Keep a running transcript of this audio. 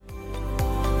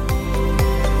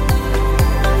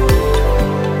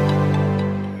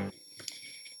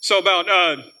So about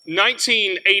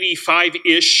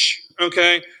 1985-ish,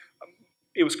 okay,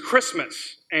 it was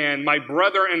Christmas, and my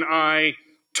brother and I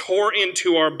tore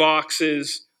into our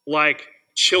boxes like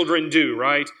children do,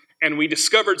 right? And we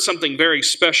discovered something very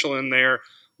special in there.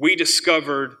 We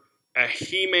discovered a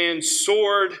He-Man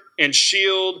sword and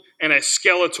shield and a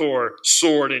Skeletor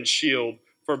sword and shield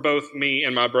for both me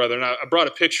and my brother. And I brought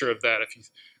a picture of that.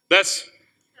 That's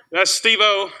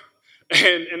Steve-O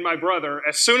and my brother.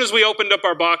 As soon as we opened up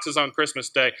our boxes on Christmas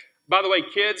Day, by the way,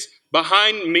 kids,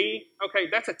 behind me, okay,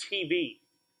 that's a TV.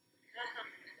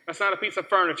 That's not a piece of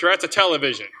furniture. That's a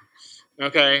television,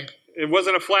 okay? It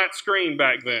wasn't a flat screen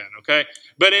back then, okay?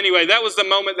 But anyway, that was the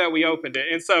moment that we opened it.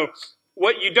 And so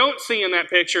what you don't see in that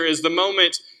picture is the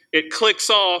moment it clicks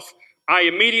off, I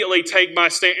immediately take my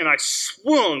stand and I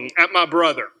swung at my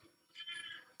brother.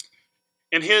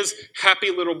 And his happy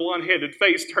little blonde-headed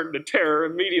face turned to terror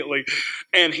immediately.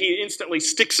 And he instantly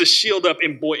sticks his shield up,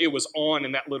 and boy, it was on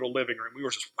in that little living room. We were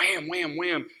just wham, wham,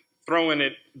 wham, throwing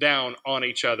it down on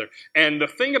each other. And the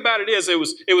thing about it is, it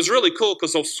was really cool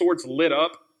because those swords lit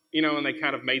up, you know, and they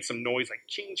kind of made some noise like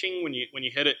ching, ching when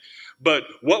you hit it. But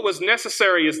what was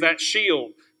necessary is that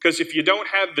shield, because if you don't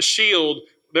have the shield,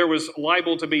 there was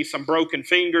liable to be some broken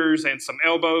fingers and some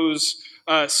elbows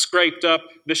scraped up.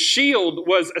 The shield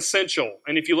was essential.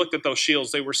 And if you looked at those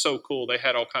shields, they were so cool. They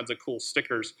had all kinds of cool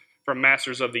stickers from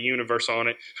Masters of the Universe on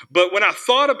it. But when I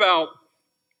thought about,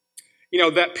 you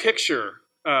know, that picture,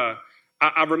 I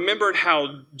remembered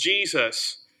how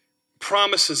Jesus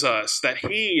promises us that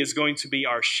He is going to be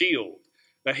our shield,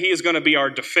 that He is going to be our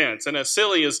defense. And as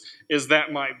silly as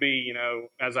that might be, you know,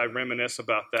 as I reminisce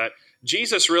about that,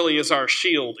 Jesus really is our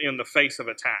shield in the face of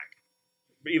attack,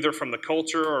 either from the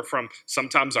culture or from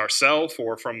sometimes ourselves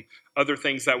or from other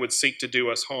things that would seek to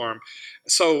do us harm.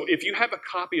 So if you have a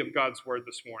copy of God's Word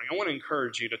this morning, I want to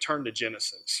encourage you to turn to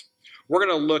Genesis. We're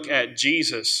going to look at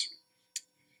Jesus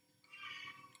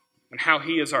and how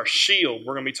He is our shield.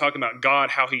 We're going to be talking about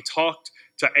God, how He talked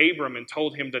to Abram and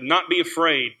told him to not be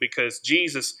afraid because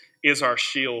Jesus is our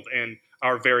shield and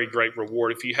our very great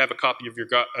reward. If you have a copy of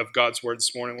God's Word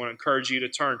this morning, I want to encourage you to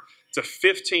turn to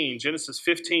Genesis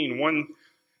 15, 1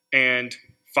 and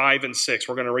 5 and 6.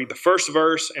 We're going to read the first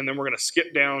verse, and then we're going to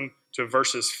skip down to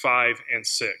verses 5 and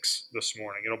 6 this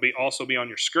morning. It'll also be on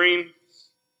your screen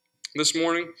this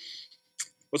morning.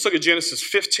 Let's look at Genesis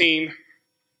 15,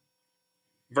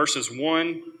 verses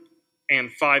 1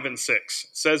 and 5 and 6.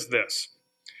 It says this: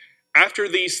 After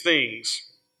these things,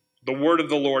 the word of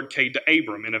the Lord came to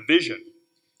Abram in a vision.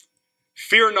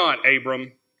 Fear not,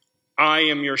 Abram, I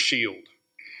am your shield.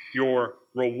 Your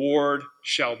reward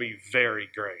shall be very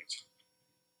great.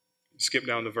 Skip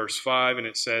down to verse 5, and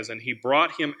it says, And he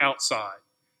brought him outside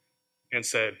and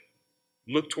said,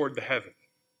 Look toward the heaven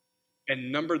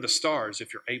and number the stars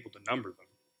if you're able to number them.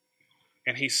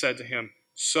 And he said to him,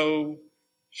 So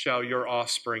shall your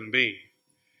offspring be.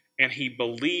 And he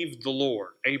believed the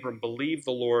Lord. Abram believed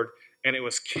the Lord, and it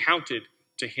was counted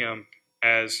to him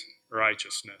as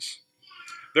righteousness.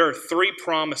 There are three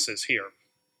promises here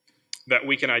that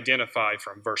we can identify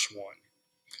from verse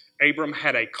 1. Abram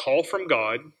had a call from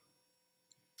God.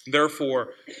 Therefore,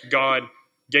 God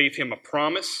gave him a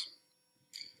promise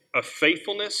of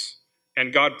faithfulness,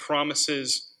 and God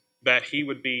promises that He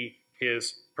would be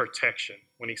his protection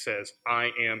when He says,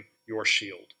 I am your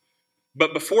shield.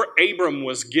 But before Abram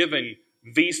was given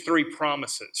these three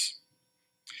promises,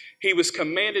 he was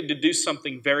commanded to do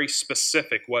something very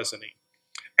specific, wasn't he?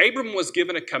 Abram was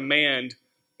given a command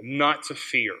not to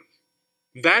fear.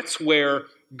 That's where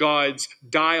God's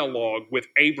dialogue with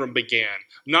Abram began.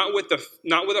 Not with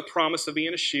a promise of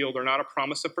being a shield or not a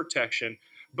promise of protection,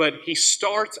 but He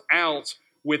starts out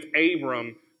with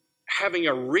Abram having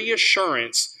a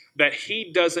reassurance that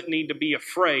he doesn't need to be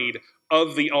afraid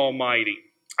of the Almighty.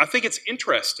 I think it's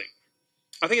interesting.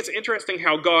 I think it's interesting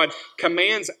how God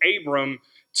commands Abram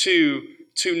to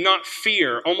not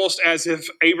fear, almost as if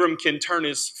Abram can turn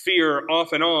his fear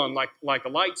off and on like a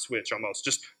light switch almost.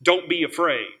 Just don't be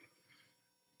afraid.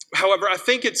 However, I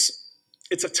think it's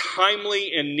a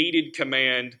timely and needed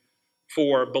command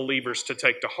for believers to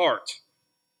take to heart,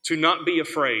 to not be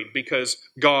afraid because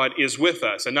God is with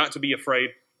us, and not to be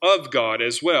afraid of God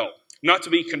as well, not to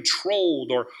be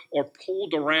controlled or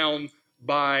pulled around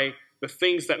by the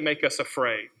things that make us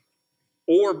afraid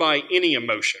or by any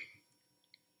emotion,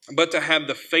 but to have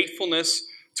the faithfulness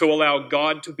to allow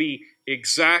God to be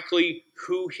exactly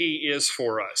who He is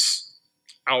for us,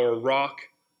 our rock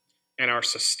and our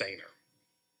sustainer.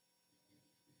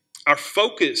 Our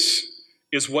focus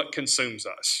is what consumes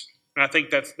us. And I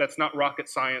think that's not rocket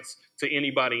science to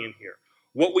anybody in here.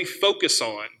 What we focus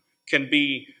on can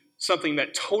be something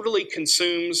that totally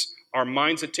consumes our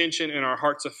mind's attention and our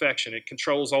heart's affection. It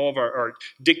controls all of or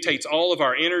dictates all of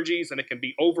our energies, and it can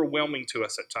be overwhelming to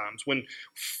us at times. When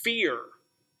fear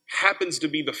happens to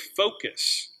be the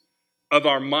focus of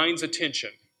our mind's attention,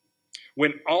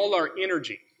 when all our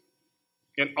energy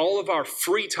and all of our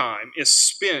free time is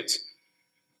spent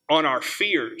on our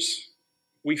fears,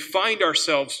 we find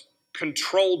ourselves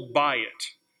controlled by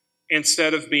it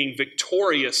instead of being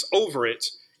victorious over it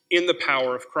in the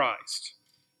power of Christ.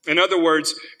 In other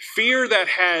words, fear that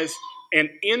has an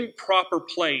improper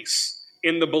place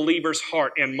in the believer's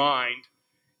heart and mind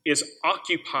is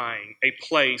occupying a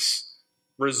place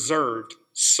reserved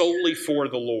solely for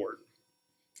the Lord.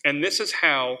 And this is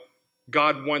how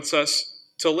God wants us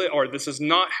to live, or this is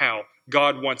not how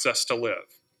God wants us to live.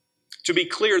 To be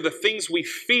clear, the things we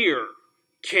fear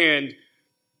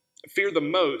the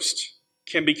most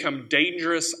can become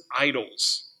dangerous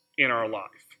idols in our life.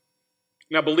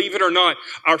 Now, believe it or not,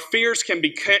 our fears can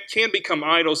become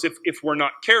idols if we're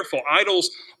not careful. Idols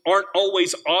aren't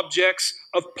always objects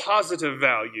of positive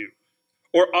value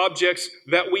or objects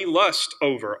that we lust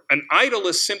over. An idol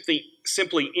is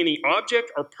simply any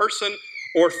object or person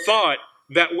or thought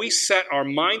that we set our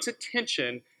mind's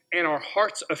attention and our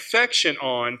heart's affection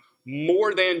on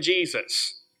more than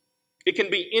Jesus. It can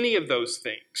be any of those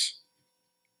things.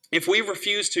 If we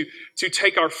refuse to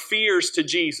take our fears to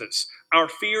Jesus, our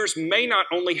fears may not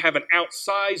only have an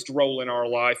outsized role in our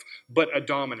life, but a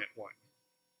dominant one.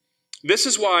 This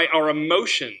is why our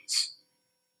emotions,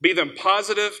 be them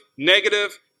positive,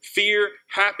 negative, fear,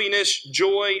 happiness,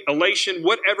 joy, elation,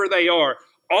 whatever they are,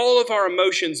 all of our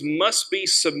emotions must be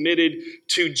submitted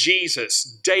to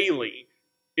Jesus daily,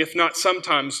 if not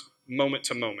sometimes moment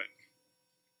to moment.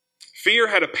 Fear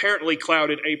had apparently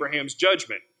clouded Abraham's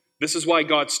judgment. This is why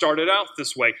God started out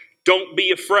this way. Don't be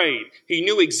afraid. He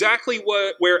knew exactly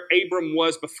where Abram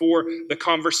was before the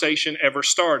conversation ever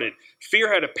started.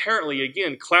 Fear had apparently,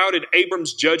 again, clouded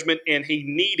Abram's judgment, and he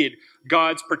needed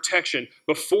God's protection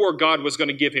before God was going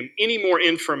to give him any more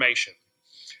information.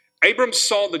 Abram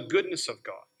saw the goodness of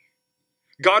God.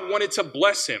 God wanted to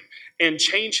bless him and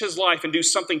change his life and do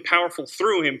something powerful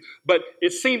through him. But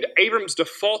it seemed Abram's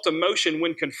default emotion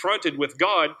when confronted with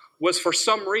God was, for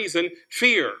some reason,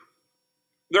 fear.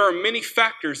 There are many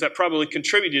factors that probably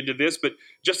contributed to this, but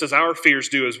just as our fears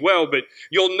do as well. But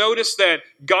you'll notice that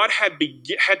God had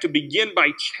to begin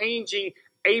by changing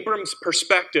Abram's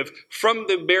perspective from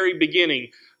the very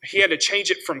beginning. He had to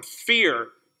change it from fear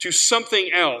to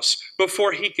something else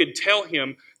before he could tell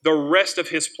him the rest of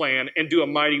his plan and do a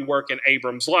mighty work in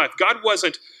Abram's life. God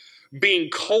wasn't being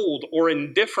cold or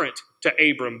indifferent to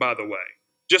Abram, by the way.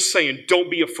 Just saying, don't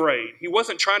be afraid. He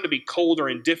wasn't trying to be cold or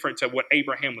indifferent to what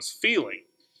Abraham was feeling.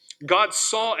 God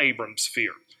saw Abram's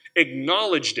fear,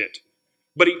 acknowledged it,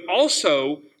 but he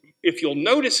also, if you'll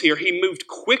notice here, he moved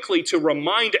quickly to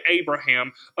remind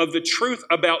Abraham of the truth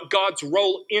about God's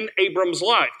role in Abram's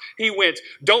life. He went,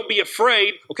 don't be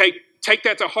afraid. Okay, take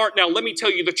that to heart. Now let me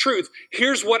tell you the truth.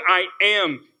 Here's what I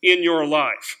am in your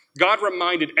life. God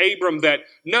reminded Abram that,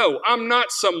 no, I'm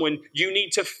not someone you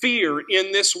need to fear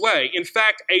in this way. In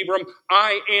fact, Abram,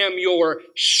 I am your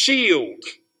shield.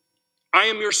 I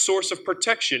am your source of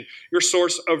protection, your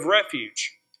source of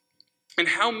refuge. And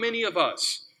how many of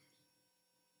us,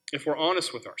 if we're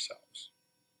honest with ourselves,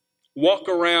 walk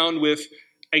around with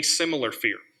a similar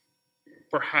fear,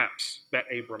 perhaps that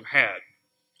Abram had,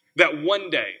 that one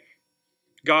day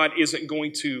God isn't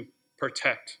going to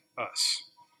protect us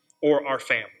or our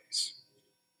families?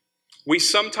 We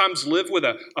sometimes live with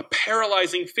a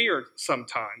paralyzing fear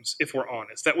sometimes, if we're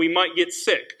honest, that we might get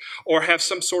sick or have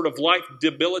some sort of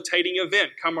life-debilitating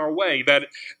event come our way, that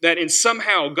in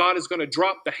somehow God is going to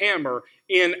drop the hammer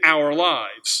in our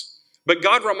lives. But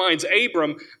God reminds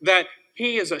Abram that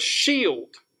he is a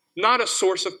shield, not a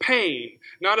source of pain,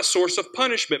 not a source of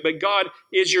punishment, but God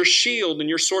is your shield and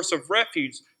your source of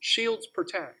refuge. Shields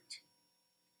protect.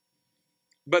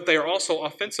 But they are also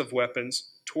offensive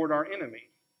weapons toward our enemy.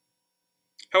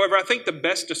 However, I think the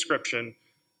best description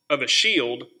of a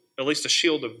shield, at least a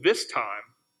shield of this time,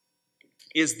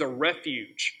 is the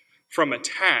refuge from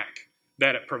attack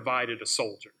that it provided a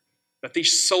soldier. That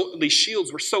these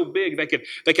shields were so big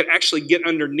they could actually get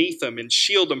underneath them and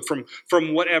shield them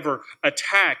from whatever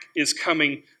attack is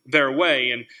coming their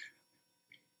way. And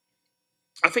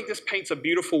I think this paints a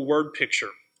beautiful word picture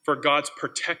for God's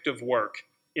protective work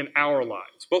in our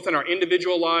lives, both in our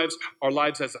individual lives, our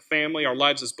lives as a family, our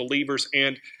lives as believers,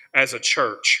 and as a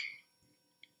church.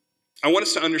 I want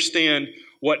us to understand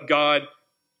what God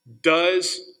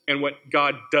does and what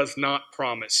God does not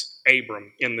promise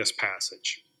Abram in this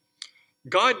passage.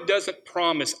 God doesn't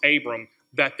promise Abram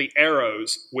that the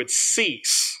arrows would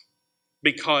cease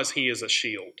because he is a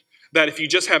shield. That if you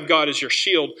just have God as your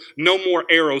shield, no more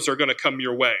arrows are going to come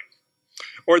your way.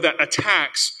 Or that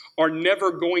attacks are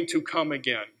never going to come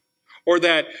again. Or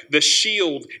that the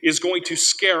shield is going to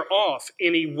scare off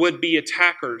any would-be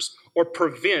attackers or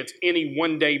prevent any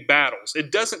one-day battles.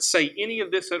 It doesn't say any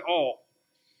of this at all.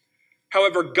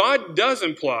 However, God does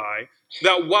imply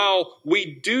that while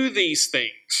we do these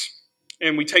things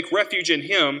and we take refuge in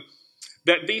him,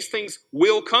 that these things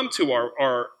will come to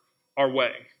our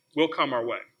way, will come our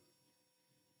way.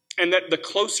 And that the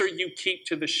closer you keep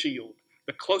to the shield,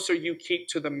 the closer you keep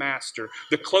to the master,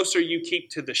 the closer you keep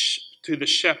to the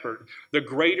shepherd, the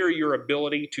greater your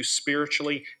ability to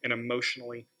spiritually and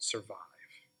emotionally survive.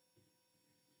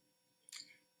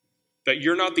 That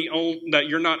you're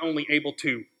not only able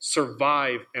to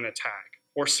survive an attack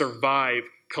or survive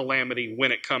calamity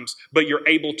when it comes, but you're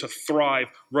able to thrive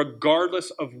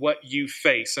regardless of what you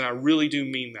face. And I really do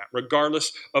mean that.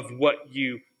 Regardless of what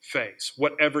you face,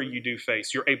 whatever you do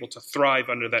face, you're able to thrive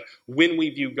under that when we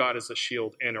view God as a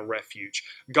shield and a refuge.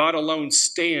 God alone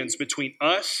stands between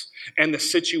us and the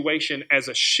situation as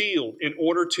a shield in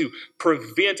order to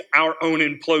prevent our own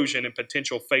implosion and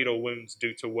potential fatal wounds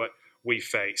due to what we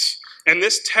face. And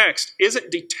this text isn't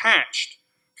detached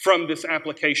from this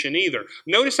application either.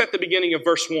 Notice at the beginning of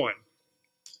verse 1,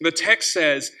 the text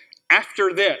says,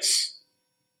 after this.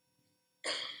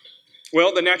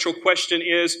 Well, the natural question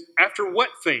is, after what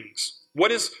things?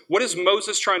 What is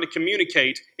Moses trying to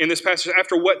communicate in this passage?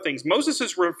 After what things? Moses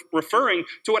is referring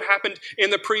to what happened in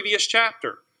the previous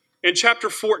chapter. In chapter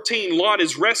 14, Lot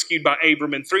is rescued by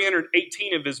Abram and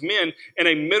 318 of his men in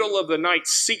a middle-of-the-night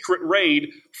secret raid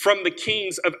from the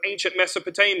kings of ancient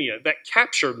Mesopotamia that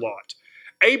captured Lot.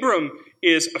 Abram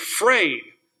is afraid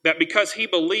that because he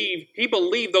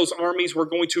believed those armies were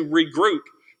going to regroup,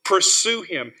 pursue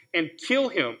him, and kill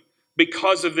him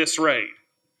because of this raid.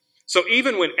 So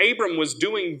even when Abram was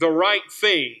doing the right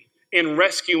thing in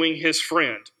rescuing his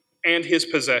friend and his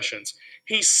possessions,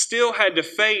 he still had to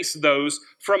face those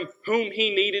from whom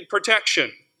he needed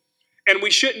protection. And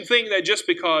we shouldn't think that just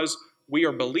because we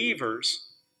are believers,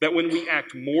 that when we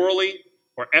act morally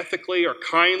or ethically or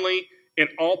kindly in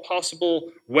all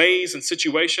possible ways and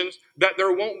situations, that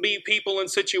there won't be people and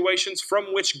situations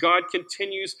from which God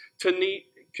continues to need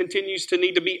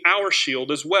to be our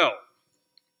shield as well.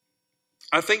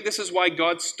 I think this is why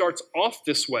God starts off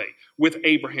this way with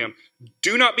Abraham.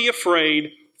 Do not be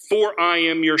afraid, for I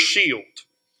am your shield.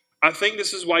 I think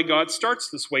this is why God starts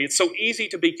this way. It's so easy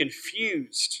to be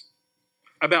confused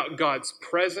about God's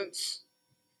presence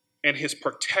and his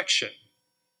protection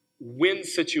when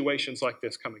situations like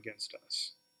this come against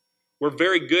us. We're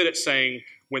very good at saying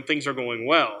when things are going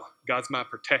well, God's my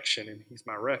protection and he's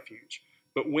my refuge.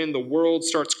 But when the world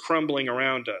starts crumbling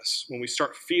around us, when we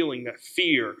start feeling that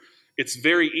fear, it's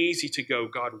very easy to go,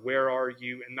 God, where are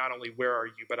you? And not only where are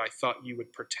you, but I thought you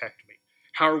would protect me.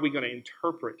 How are we going to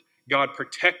interpret God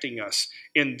protecting us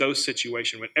in those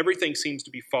situations when everything seems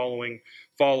to be falling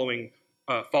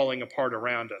apart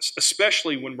around us,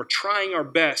 especially when we're trying our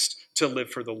best to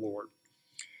live for the Lord?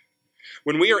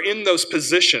 When we are in those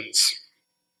positions,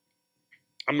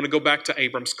 I'm going to go back to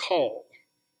Abram's call.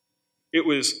 It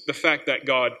was the fact that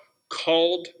God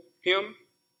called him.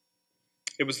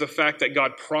 It was the fact that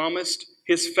God promised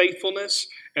his faithfulness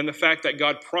and the fact that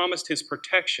God promised his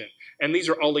protection. And these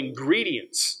are all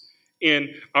ingredients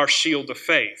in our shield of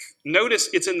faith. Notice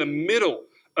it's in the middle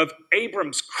of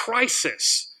Abram's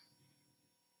crisis.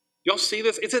 Y'all see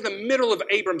this? It's in the middle of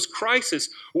Abram's crisis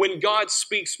when God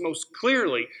speaks most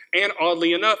clearly. And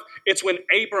oddly enough, it's when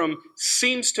Abram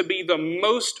seems to be the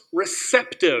most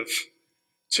receptive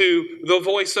to the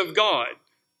voice of God.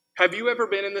 Have you ever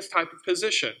been in this type of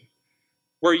position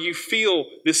where you feel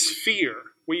this fear,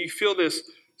 where you feel this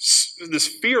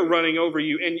fear running over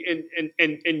you,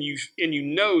 and you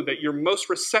know that you're most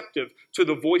receptive to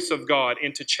the voice of God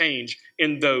and to change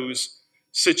in those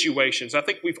situations? I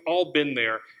think we've all been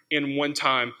there in one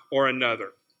time or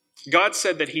another. God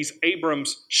said that he's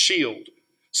Abram's shield.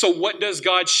 So what does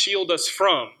God shield us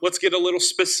from? Let's get a little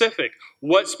specific.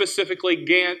 What specifically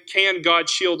can God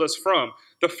shield us from?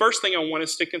 The first thing I want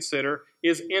us to consider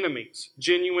is enemies,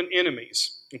 genuine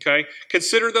enemies. Okay?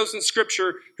 Consider those in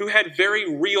Scripture who had very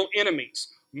real enemies.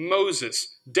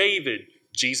 Moses, David,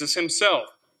 Jesus himself,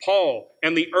 Paul,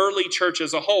 and the early church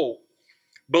as a whole.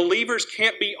 Believers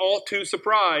can't be all too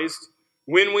surprised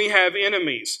when we have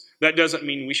enemies. That doesn't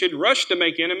mean we should rush to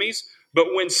make enemies,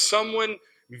 but when someone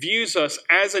views us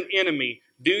as an enemy,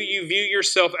 do you view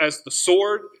yourself as the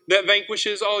sword that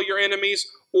vanquishes all your enemies,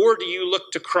 or do you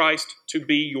look to Christ to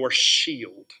be your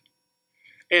shield?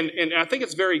 And I think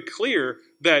it's very clear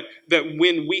that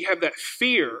when we have that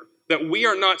fear, that we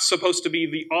are not supposed to be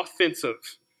the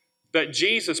offensive, that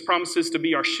Jesus promises to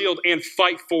be our shield and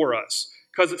fight for us.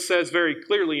 Because it says very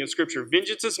clearly in Scripture,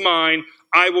 vengeance is mine,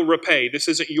 I will repay. This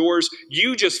isn't yours.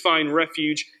 You just find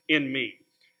refuge in me.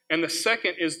 And the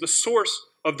second is the source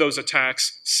of those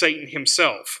attacks, Satan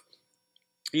himself.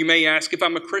 You may ask, if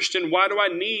I'm a Christian, why do I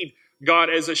need God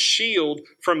as a shield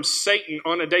from Satan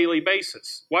on a daily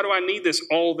basis? Why do I need this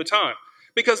all the time?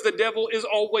 Because the devil is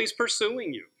always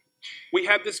pursuing you. We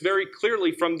have this very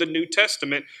clearly from the New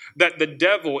Testament, that the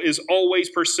devil is always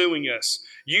pursuing us.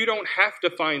 You don't have to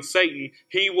find Satan.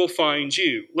 He will find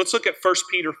you. Let's look at 1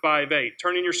 Peter 5:8.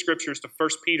 Turn in your scriptures to 1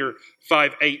 Peter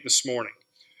 5:8 this morning.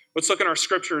 Let's look at our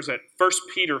scriptures at 1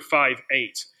 Peter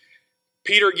 5:8.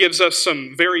 Peter gives us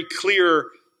some very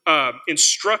clear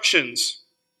instructions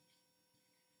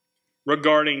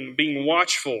regarding being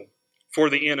watchful for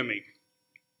the enemy.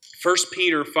 1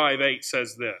 Peter 5:8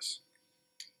 says this.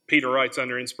 Peter writes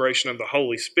under inspiration of the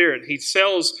Holy Spirit. He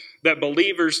tells that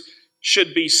believers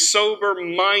should be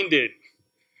sober-minded,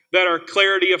 that our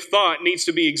clarity of thought needs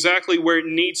to be exactly where it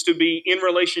needs to be in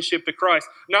relationship to Christ.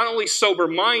 Not only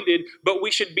sober-minded, but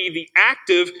we should be the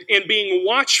active in being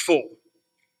watchful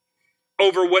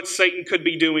over what Satan could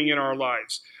be doing in our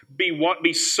lives.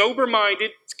 Be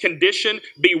sober-minded, condition,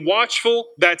 be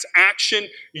watchful, that's action.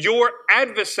 Your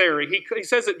adversary, he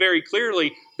says it very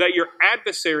clearly, that your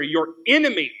adversary, your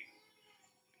enemy,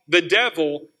 the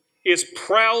devil, is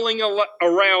prowling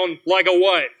around like a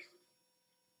what?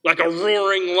 Like a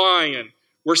roaring lion.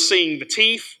 We're seeing the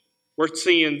teeth, we're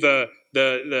seeing the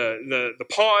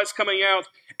paws coming out,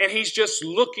 and he's just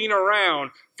looking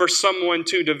around for someone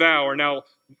to devour. Now,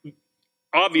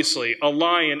 obviously, a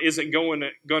lion isn't going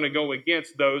to go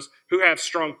against those who have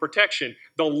strong protection.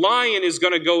 The lion is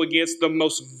going to go against the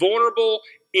most vulnerable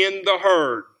in the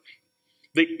herd,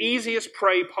 the easiest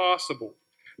prey possible.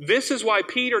 This is why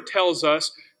Peter tells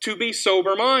us to be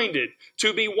sober-minded,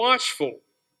 to be watchful,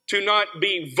 to not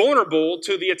be vulnerable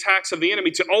to the attacks of the enemy,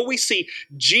 to always see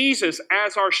Jesus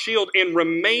as our shield and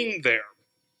remain there.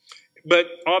 But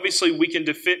obviously, we can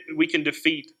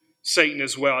defeat Satan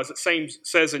as well. As it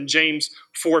says in James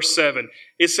 4:7,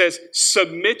 it says,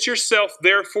 submit yourself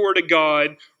therefore to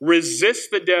God,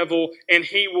 resist the devil, and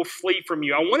he will flee from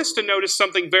you. I want us to notice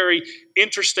something very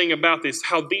interesting about this,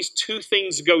 how these two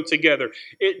things go together.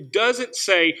 It doesn't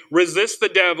say resist the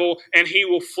devil and he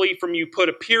will flee from you, put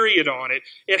a period on it.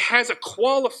 It has a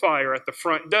qualifier at the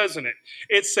front, doesn't it?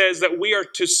 It says that we are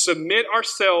to submit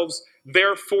ourselves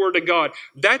therefore to God.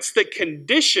 That's the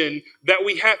condition that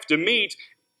we have to meet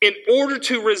in order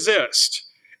to resist.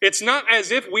 It's not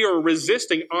as if we are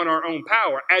resisting on our own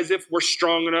power, as if we're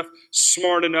strong enough,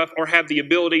 smart enough, or have the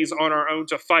abilities on our own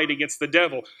to fight against the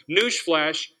devil.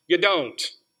 Newsflash, you don't.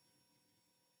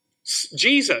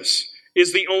 Jesus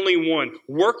is the only one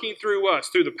working through us,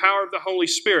 through the power of the Holy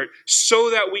Spirit, so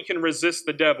that we can resist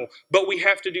the devil. But we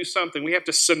have to do something. We have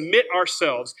to submit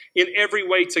ourselves in every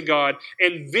way to God.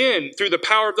 And then, through the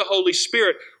power of the Holy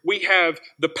Spirit, we have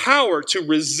the power to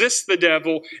resist the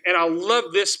devil. And I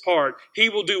love this part. He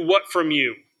will do what from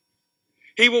you?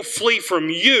 He will flee from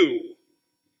you.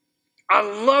 I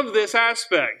love this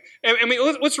aspect. I mean,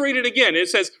 let's read it again. It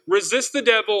says, resist the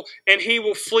devil and he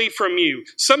will flee from you.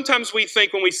 Sometimes we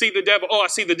think when we see the devil, I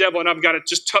see the devil and I've got to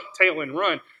just tuck tail and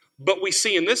run. But we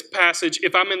see in this passage,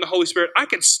 if I'm in the Holy Spirit, I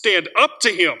can stand up to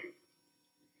him.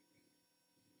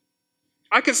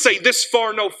 I can say this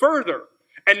far, no further.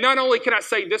 And not only can I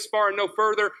say this far and no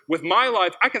further with my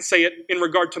life, I can say it in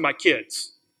regard to my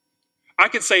kids. I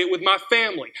can say it with my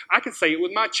family. I can say it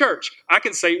with my church. I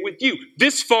can say it with you.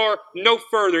 This far, no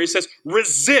further. It says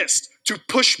resist, to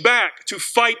push back, to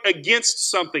fight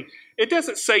against something. It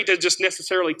doesn't say to just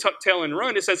necessarily tuck tail and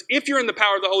run. It says if you're in the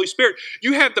power of the Holy Spirit,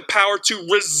 you have the power to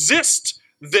resist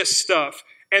this stuff.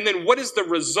 And then what is the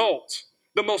result?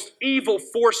 The most evil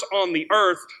force on the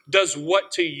earth does what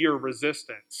to your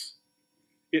resistance?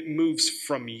 It moves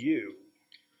from you,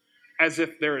 as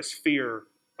if there is fear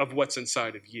of what's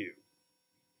inside of you.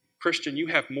 Christian, you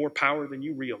have more power than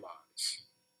you realize.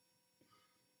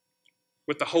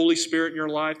 With the Holy Spirit in your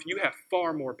life, you have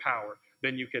far more power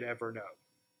than you could ever know.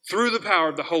 Through the power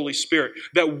of the Holy Spirit,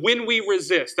 that when we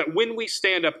resist, that when we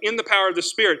stand up in the power of the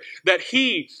Spirit, that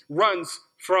he runs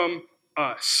from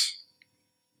us.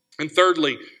 And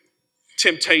thirdly,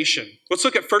 temptation. Let's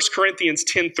look at 1 Corinthians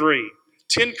 10:3.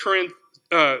 1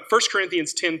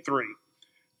 Corinthians 10:3.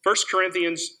 1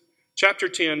 Corinthians chapter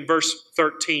 10, verse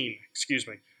 13.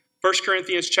 1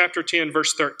 Corinthians chapter 10,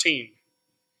 verse 13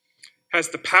 has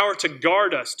the power to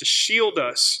guard us, to shield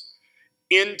us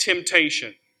in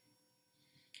temptation.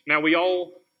 Now, we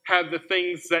all have the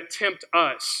things that tempt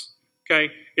us.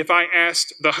 Okay? If I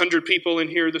asked the 100 people in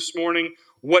here this morning,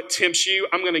 what tempts you?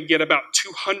 I'm going to get about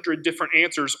 200 different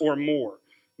answers or more.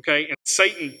 Okay? And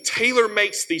Satan tailor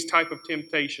makes these type of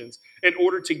temptations in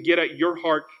order to get at your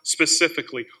heart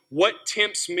specifically. What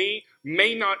tempts me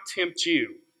may not tempt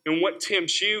you. And what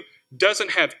tempts you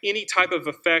doesn't have any type of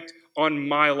effect on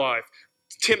my life.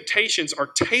 Temptations are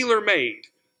tailor-made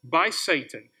by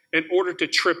Satan in order to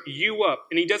trip you up.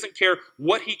 And he doesn't care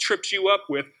what he trips you up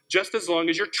with, just as long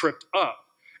as you're tripped up.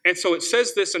 And so it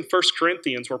says this in 1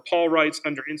 Corinthians, where Paul writes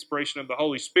under inspiration of the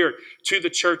Holy Spirit to the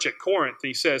church at Corinth.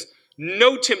 He says,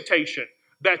 no temptation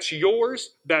that's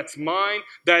yours, that's mine,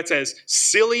 that's as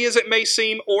silly as it may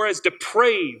seem, or as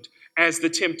depraved as the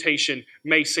temptation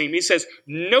may seem. He says,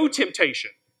 no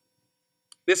temptation.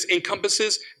 This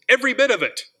encompasses every bit of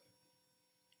it.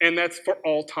 And that's for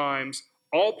all times,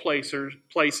 all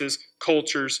places,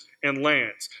 cultures, and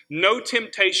lands. No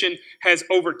temptation has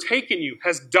overtaken you,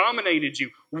 has dominated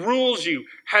you, rules you,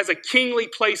 has a kingly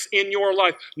place in your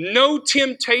life. No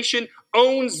temptation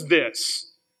owns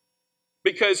this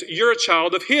because you're a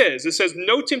child of his. It says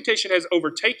no temptation has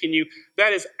overtaken you.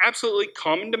 That is absolutely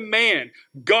common to man.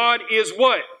 God is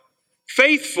what?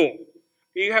 Faithful.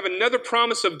 You have another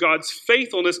promise of God's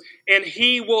faithfulness, and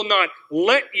he will not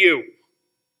let you.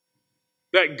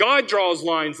 That God draws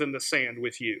lines in the sand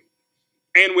with you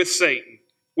and with Satan,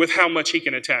 with how much he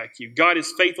can attack you. God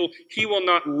is faithful. He will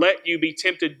not let you be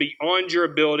tempted beyond your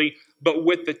ability, but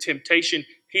with the temptation,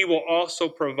 he will also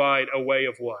provide a way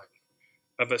of what?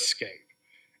 Of escape.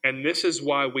 And this is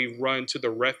why we run to the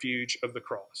refuge of the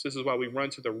cross. This is why we run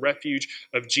to the refuge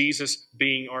of Jesus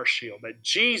being our shield. That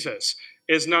Jesus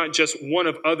is not just one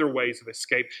of other ways of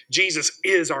escape. Jesus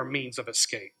is our means of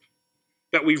escape.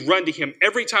 That we run to him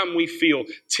every time we feel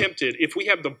tempted. If we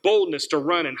have the boldness to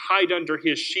run and hide under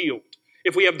his shield,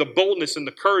 if we have the boldness and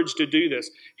the courage to do this,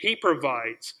 he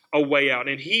provides a way out,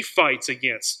 and he fights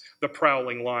against the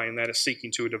prowling lion that is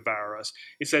seeking to devour us.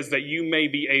 He says that you may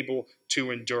be able to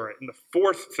endure it. And the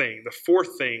fourth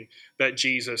thing that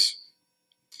Jesus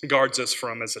guards us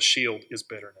from as a shield is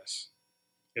bitterness.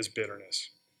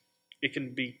 It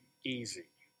can be easy,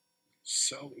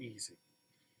 so easy,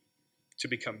 to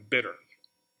become bitter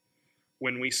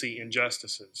when we see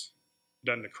injustices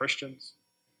done to Christians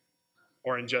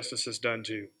or injustices done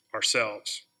to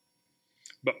ourselves.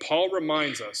 But Paul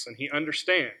reminds us, and he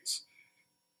understands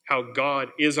how God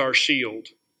is our shield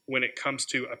when it comes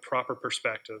to a proper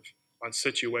perspective on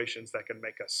situations that can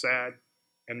make us sad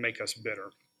and make us bitter.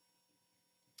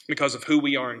 Because of who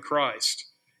we are in Christ,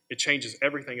 it changes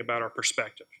everything about our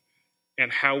perspective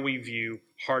and how we view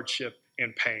hardship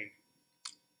and pain.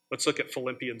 Let's look at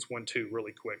Philippians 1:2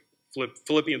 really quick.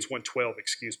 Philippians 1:12,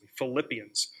 excuse me.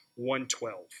 Philippians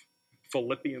 1:12.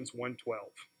 Philippians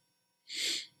 1:12.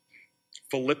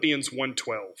 Philippians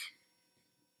 1:12.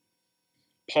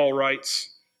 Paul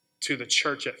writes to the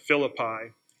church at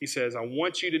Philippi, he says, I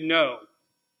want you to know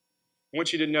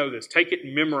this. Take it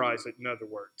and memorize it, in other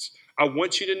words. I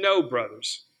want you to know,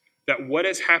 brothers, that what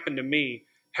has happened to me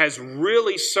has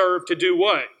really served to do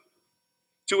what?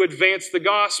 To advance the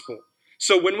gospel.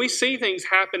 So when we see things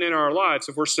happen in our lives,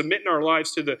 if we're submitting our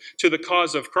lives to the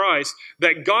cause of Christ,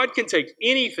 that God can take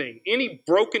anything, any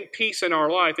broken piece in our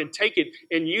life and take it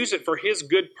and use it for his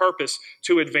good purpose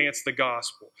to advance the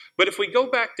gospel. But if we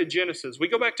go back to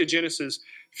Genesis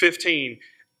 15,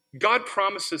 God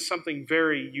promises something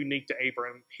very unique to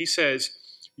Abraham. He says,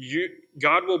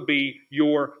 God will be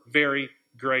your very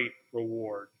great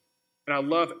reward. And I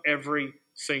love every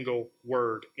single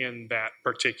word in that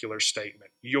particular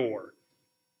statement.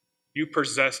 You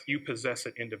possess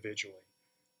it individually.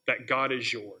 That God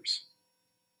is yours.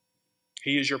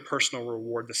 He is your personal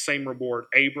reward. The same reward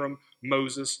Abram,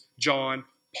 Moses, John,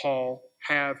 Paul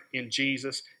have in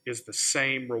Jesus is the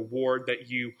same reward that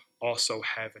you also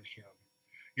have in him.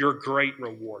 Your great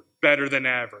reward, better than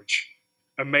average,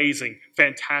 amazing,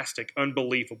 fantastic,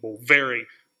 unbelievable, very,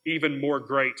 even more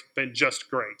great than just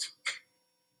great.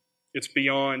 It's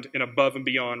beyond and above and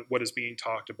beyond what is being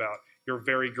talked about. Your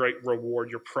very great reward,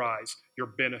 your prize, your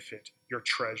benefit, your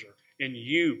treasure. And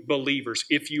you, believers,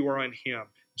 if you are in him,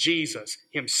 Jesus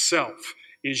himself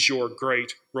is your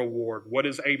great reward. What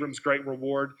is Abram's great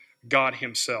reward? God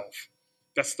himself.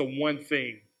 That's the one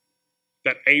thing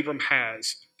that Abram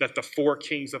has that the four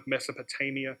kings of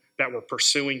Mesopotamia that were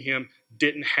pursuing him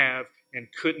didn't have and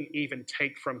couldn't even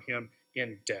take from him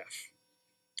in death.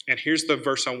 And here's the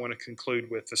verse I want to conclude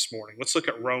with this morning. Let's look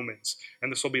at Romans,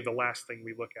 and this will be the last thing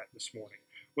we look at this morning.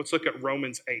 Let's look at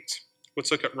Romans 8.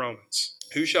 Let's look at Romans.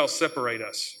 Who shall separate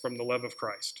us from the love of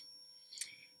Christ?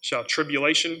 Shall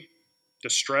tribulation,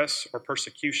 distress, or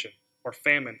persecution, or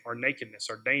famine, or nakedness,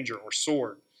 or danger, or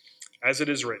sword, as it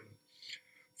is written,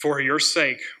 for your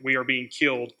sake we are being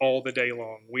killed all the day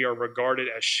long. We are regarded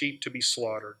as sheep to be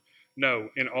slaughtered. No,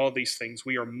 in all these things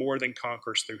we are more than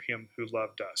conquerors through him who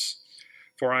loved us.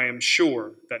 For I am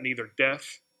sure that neither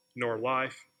death, nor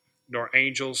life, nor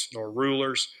angels, nor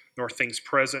rulers, nor things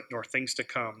present, nor things to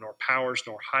come, nor powers,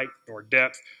 nor height, nor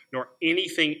depth, nor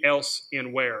anything else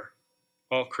in where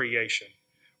all creation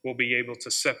will be able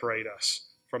to separate us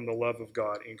from the love of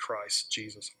God in Christ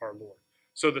Jesus our Lord.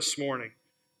 So this morning,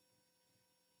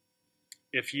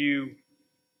 if you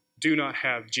do not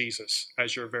have Jesus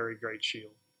as your very great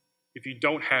shield, if you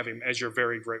don't have him as your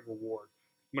very great reward,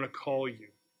 I'm going to call you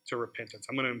to repentance.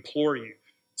 I'm going to implore you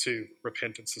to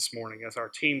repentance this morning. As our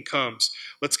team comes,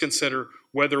 let's consider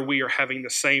whether we are having the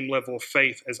same level of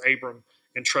faith as Abram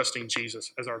and trusting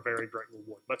Jesus as our very great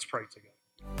reward. Let's pray together.